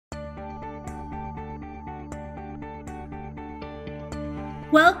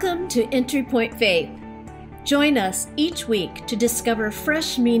Welcome to Entry Point Faith. Join us each week to discover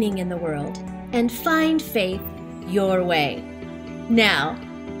fresh meaning in the world and find faith your way. Now,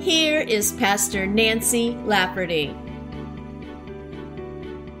 here is Pastor Nancy Lafferty.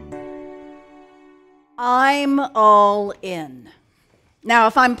 I'm all in. Now,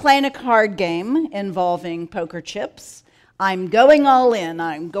 if I'm playing a card game involving poker chips, I'm going all in.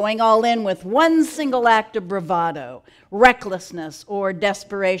 I'm going all in with one single act of bravado, recklessness, or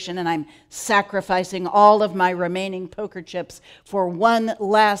desperation, and I'm sacrificing all of my remaining poker chips for one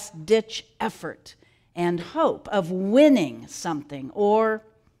last-ditch effort and hope of winning something or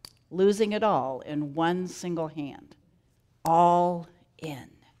losing it all in one single hand. All in.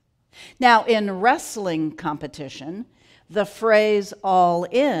 Now, in wrestling competition, the phrase all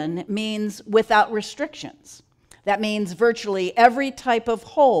in means without restrictions. That means virtually every type of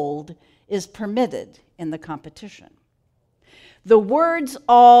hold is permitted in the competition. The words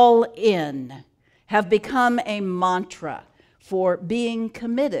all in have become a mantra for being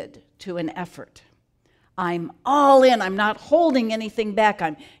committed to an effort. I'm all in. I'm not holding anything back.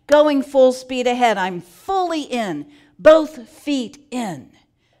 I'm going full speed ahead. I'm fully in, both feet in.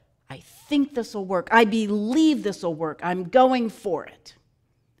 I think this will work. I believe this will work. I'm going for it.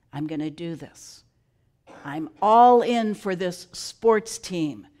 I'm going to do this. I'm all in for this sports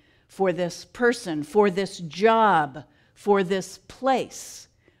team, for this person, for this job, for this place,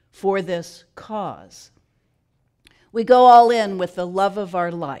 for this cause. We go all in with the love of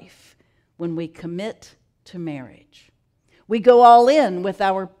our life when we commit to marriage. We go all in with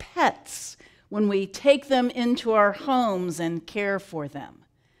our pets when we take them into our homes and care for them,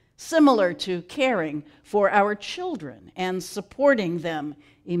 similar to caring for our children and supporting them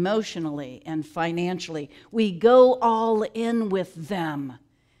emotionally and financially. We go all in with them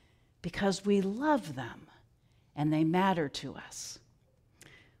because we love them and they matter to us.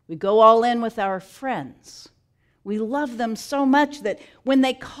 We go all in with our friends. We love them so much that when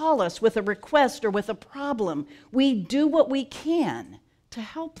they call us with a request or with a problem, we do what we can to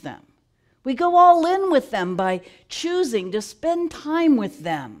help them. We go all in with them by choosing to spend time with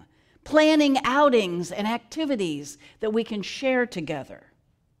them, planning outings and activities that we can share together.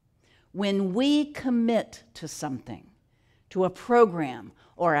 When we commit to something, to a program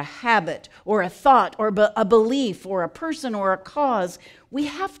or a habit or a thought or a belief or a person or a cause, we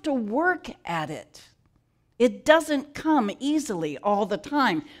have to work at it. It doesn't come easily all the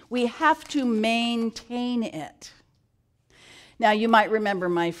time. We have to maintain it. Now, you might remember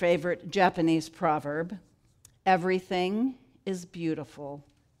my favorite Japanese proverb, everything is beautiful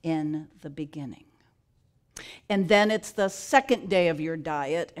in the beginning. And then it's the second day of your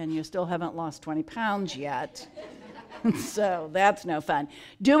diet, and you still haven't lost 20 pounds yet. So that's no fun.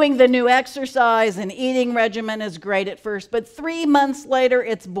 Doing the new exercise and eating regimen is great at first, but 3 months later,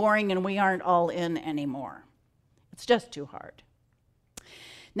 it's boring and we aren't all in anymore. It's just too hard.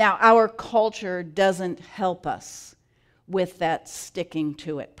 Now, our culture doesn't help us with that sticking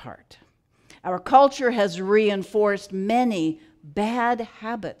to it part. Our culture has reinforced many bad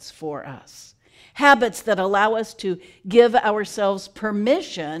habits for us. Habits that allow us to give ourselves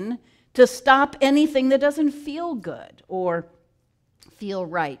permission to stop anything that doesn't feel good or feel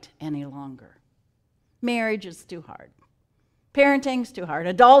right any longer. Marriage is too hard. Parenting's too hard.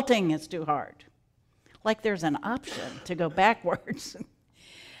 Adulting is too hard. Like there's an option to go backwards.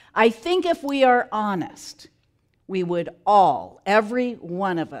 I think if we are honest, we would all, every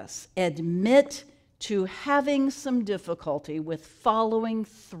one of us, admit to having some difficulty with following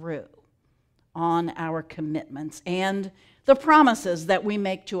through on our commitments and the promises that we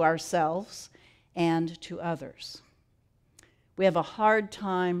make to ourselves and to others. We have a hard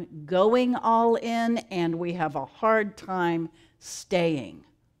time going all in, and we have a hard time staying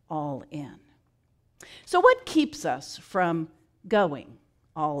all in. So what keeps us from going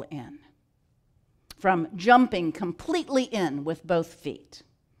all in? From jumping completely in with both feet?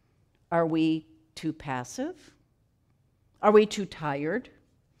 Are we too passive? Are we too tired?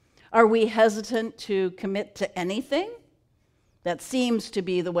 Are we hesitant to commit to anything? That seems to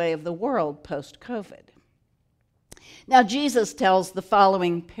be the way of the world post-COVID. Now, Jesus tells the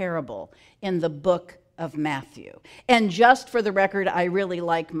following parable in the book of Matthew. And just for the record, I really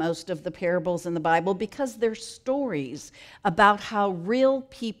like most of the parables in the Bible because they're stories about how real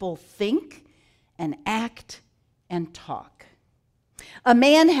people think and act and talk. A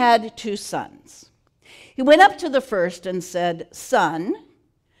man had 2 sons. He went up to the first and said, "Son,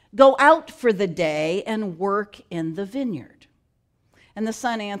 go out for the day and work in the vineyard." And the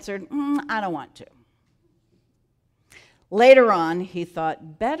son answered, "I don't want to." Later on, he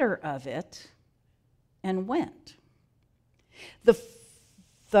thought better of it and went. The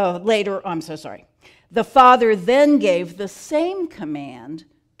The father then gave the same command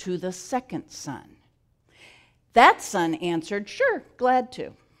to the second son. That son answered, "Sure, glad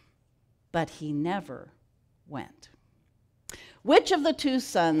to." But he never went. Which of the two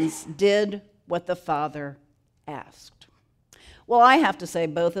sons did what the father asked? Well, I have to say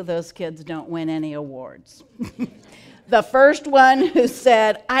both of those kids don't win any awards. The first one who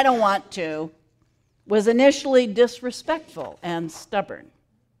said, "I don't want to," was initially disrespectful and stubborn.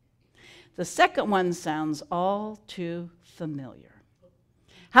 The second one sounds all too familiar.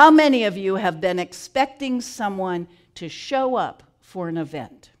 How many of you have been expecting someone to show up for an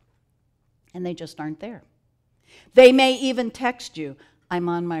event and they just aren't there? They may even text you, "I'm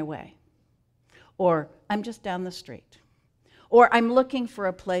on my way," or "I'm just down the street," or "I'm looking for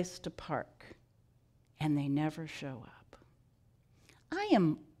a place to park," and they never show up. I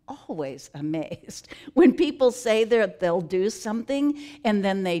am always amazed when people say that they'll do something and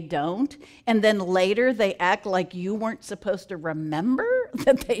then they don't, and then later they act like you weren't supposed to remember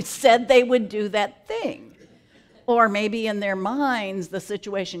that they said they would do that thing. Or maybe in their minds the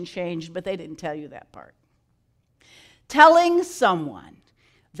situation changed, but they didn't tell you that part. Telling someone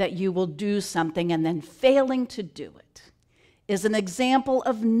that you will do something and then failing to do it is an example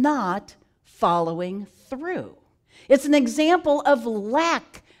of not following through. It's an example of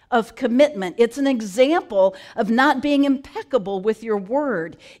lack of commitment. It's an example of not being impeccable with your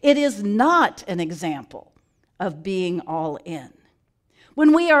word. It is not an example of being all in.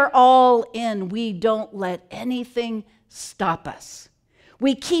 When we are all in, we don't let anything stop us.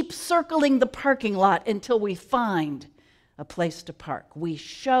 We keep circling the parking lot until we find a place to park. We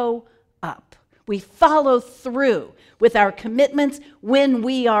show up. We follow through with our commitments when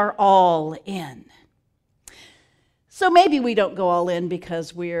we are all in. So maybe we don't go all in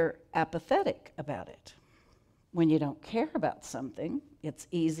because we're apathetic about it. When you don't care about something, it's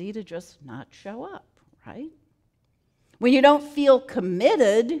easy to just not show up, right? When you don't feel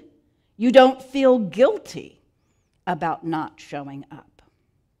committed, you don't feel guilty about not showing up.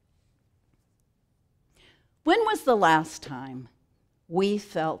 When was the last time we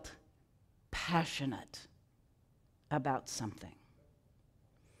felt passionate about something?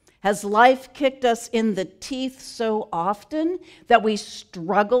 Has life kicked us in the teeth so often that we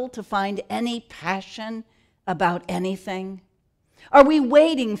struggle to find any passion about anything? Are we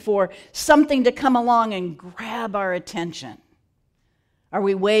waiting for something to come along and grab our attention? Are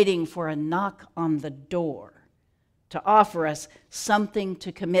we waiting for a knock on the door to offer us something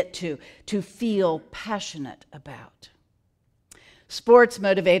to commit to feel passionate about? Sports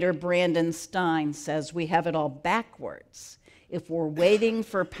motivator Brandon Stein says we have it all backwards if we're waiting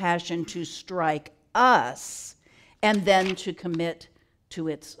for passion to strike us and then to commit to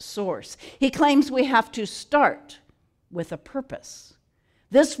its source. He claims we have to start with a purpose.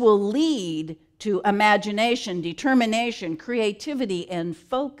 This will lead to imagination, determination, creativity, and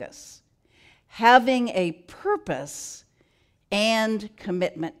focus. Having a purpose and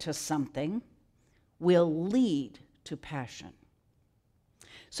commitment to something will lead to passion.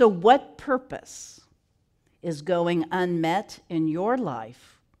 So what purpose is going unmet in your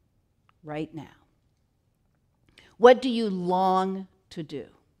life right now? What do you long to do?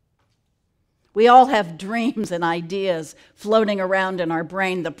 We all have dreams and ideas floating around in our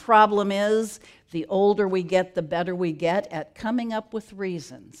brain. The problem is, the older we get, the better we get at coming up with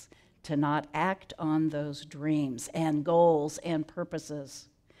reasons to not act on those dreams and goals and purposes.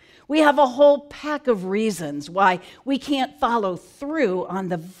 We have a whole pack of reasons why we can't follow through on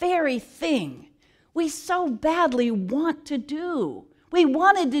the very thing we so badly want to do. We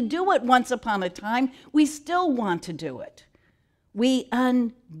wanted to do it once upon a time. We still want to do it. We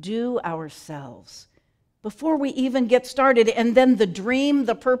undo ourselves before we even get started, and then the dream,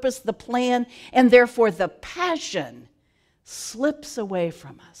 the purpose, the plan, and therefore the passion slips away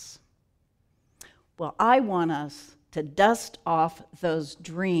from us. Well, I want us to dust off those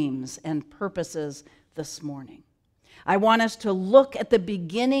dreams and purposes this morning. I want us to look at the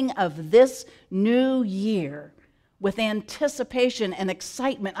beginning of this new year with anticipation and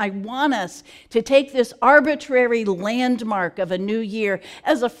excitement. I want us to take this arbitrary landmark of a new year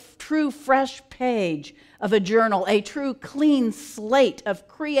as a true fresh page of a journal, a true clean slate of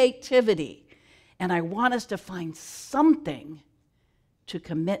creativity. And I want us to find something to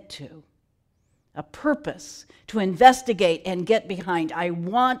commit to, a purpose to investigate and get behind. I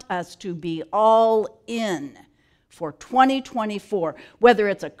want us to be all in for 2024, whether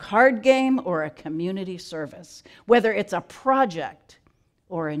it's a card game or a community service, whether it's a project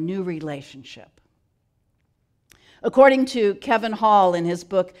or a new relationship. According to Kevin Hall in his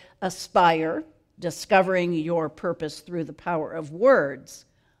book, Aspire, Discovering Your Purpose Through the Power of Words,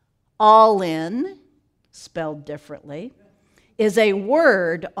 All in, spelled differently, is a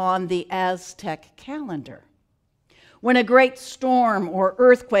word on the Aztec calendar. When a great storm or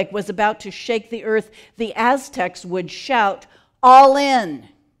earthquake was about to shake the earth, the Aztecs would shout, "All in,"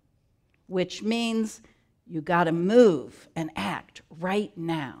 which means you got to move and act right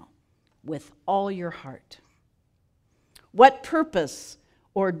now with all your heart. What purpose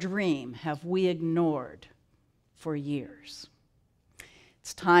or dream have we ignored for years?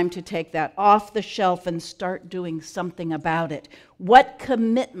 It's time to take that off the shelf and start doing something about it. What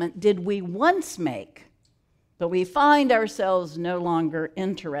commitment did we once make, but we find ourselves no longer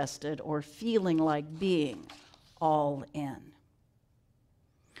interested or feeling like being all in?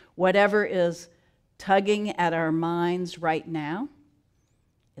 Whatever is tugging at our minds right now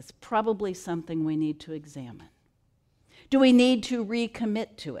is probably something we need to examine. Do we need to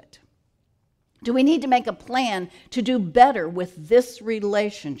recommit to it? Do we need to make a plan to do better with this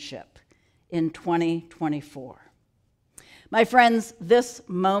relationship in 2024? My friends, this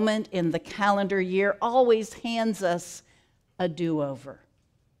moment in the calendar year always hands us a do-over,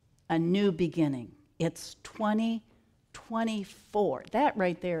 a new beginning. It's 2024. That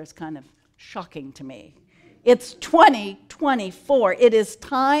right there is kind of shocking to me. It's 2024. It is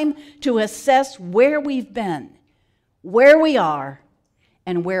time to assess where we've been, where we are,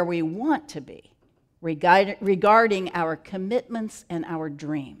 and where we want to be regarding our commitments and our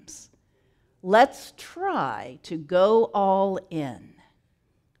dreams. Let's try to go all in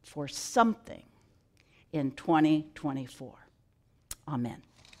for something in 2024. Amen.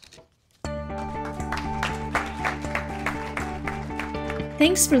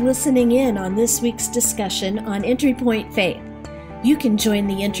 Thanks for listening in on this week's discussion on Entry Point Faith. You can join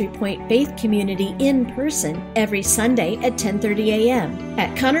the Entry Point Faith community in person every Sunday at 10:30 a.m.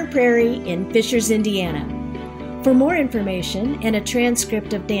 at Conner Prairie in Fishers, Indiana. For more information and a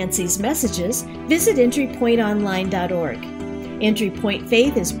transcript of Nancy's messages, visit entrypointonline.org. Entry Point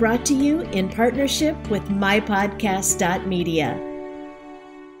Faith is brought to you in partnership with mypodcast.media.